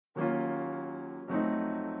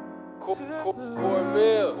Holy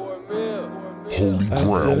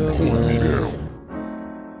ground, hold me down.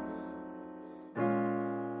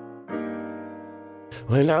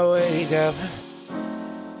 When I wake up,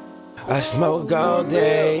 I smoke all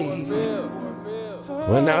day.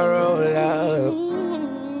 When I roll up,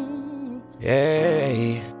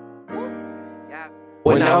 yeah.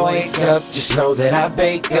 When I wake up, just know that I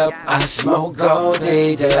bake up. I smoke all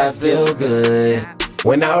day till I feel good.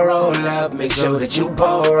 When I roll up, make sure that you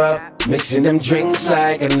pour up, mixing them drinks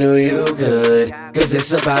like I knew you could. Cause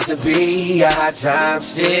it's about to be a hot time,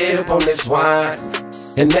 sip on this wine,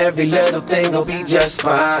 and every little thing will be just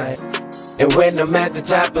fine. And when I'm at the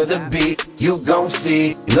top of the beat, you gon'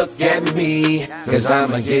 see, look at me, cause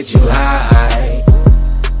I'ma get you high.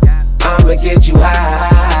 I'ma get you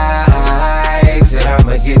high, said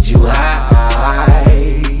I'ma get you high,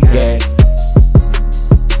 yeah.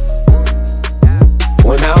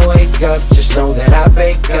 When I wake up, just know that I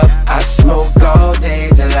bake up. I smoke all day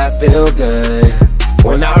till I feel good.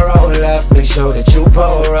 When I roll up, make sure that you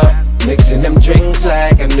pour up, mixing them drinks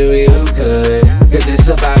like I knew you could. Cause it's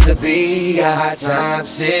about to be a hot time,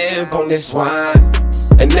 sip on this wine,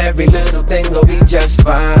 and every little thing will be just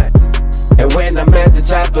fine. And when I'm at the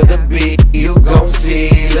top of the beat, you gon'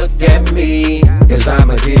 see, look at me, cause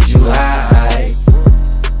I'ma get you high.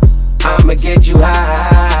 I'ma get you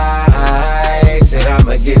high, said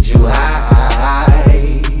I'ma get you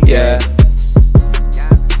high, yeah.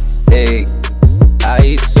 Hey, I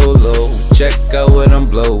eat so low, check out what I'm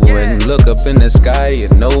blowing. Look up in the sky, you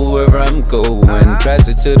know where I'm going. Pass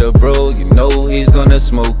it to the bro, you know he's gonna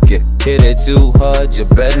smoke it. Hit it too hard, you're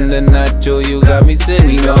better than Nacho, you got me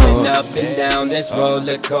sitting going up and down this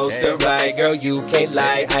roller coaster ride. Girl, you can't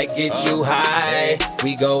lie, I get you high.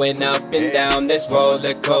 We going up and down this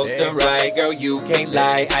roller coaster ride. Girl, you can't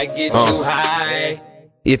lie, I get you high.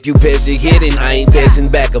 If you busy hitting, I ain't passing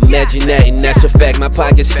back. Imagine that, and that's a fact. My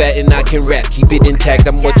pocket's fat and I can rap, keep it intact.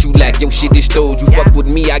 I'm what you lack, your shit is stowed. You fuck with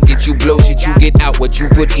me, I get you blow shit. You get out what you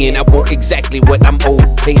put in, I want exactly what I'm owed.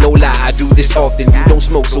 Ain't no lie, I do this often. You don't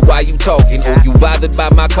smoke, so why you talking? Oh, you bothered by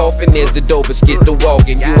my coffin? There's the door, but get the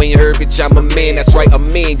walking. You ain't heard, bitch, I'm a man. That's right, a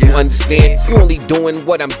man, you understand? You only doing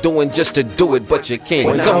what I'm doing just to do it, but you can't.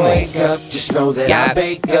 When I wake up, just know that I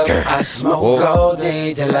bake up. I smoke all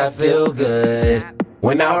day till I feel good.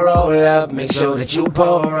 When I roll up, make sure that you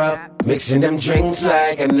pour up, mixing them drinks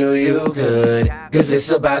like I knew you could. Cause it's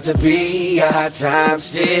about to be a hot time,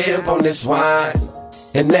 sip on this wine,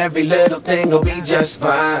 and every little thing will be just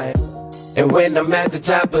fine. And when I'm at the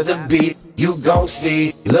top of the beat, you gon'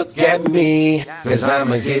 see, look at me, cause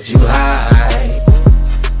I'ma get you high.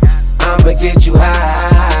 I'ma get you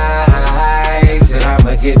high, said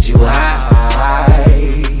I'ma get you high,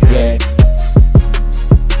 yeah.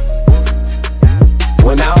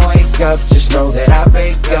 When I wake up, just know that I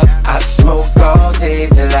bake up. I smoke all day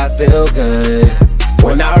till I feel good.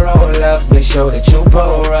 When I roll up, make sure that you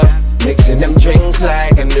pour up, mixing them drinks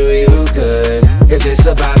like I knew you could. Cause it's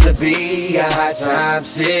about to be a hot time,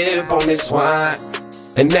 sip on this wine,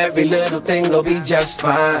 and every little thing will be just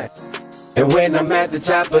fine. And when I'm at the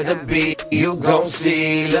top of the beat, you gon'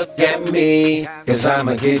 see, look at me, cause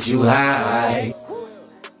I'ma get you high.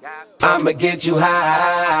 I'ma get you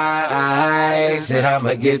high, said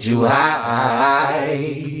I'ma get you high,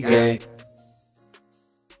 yeah.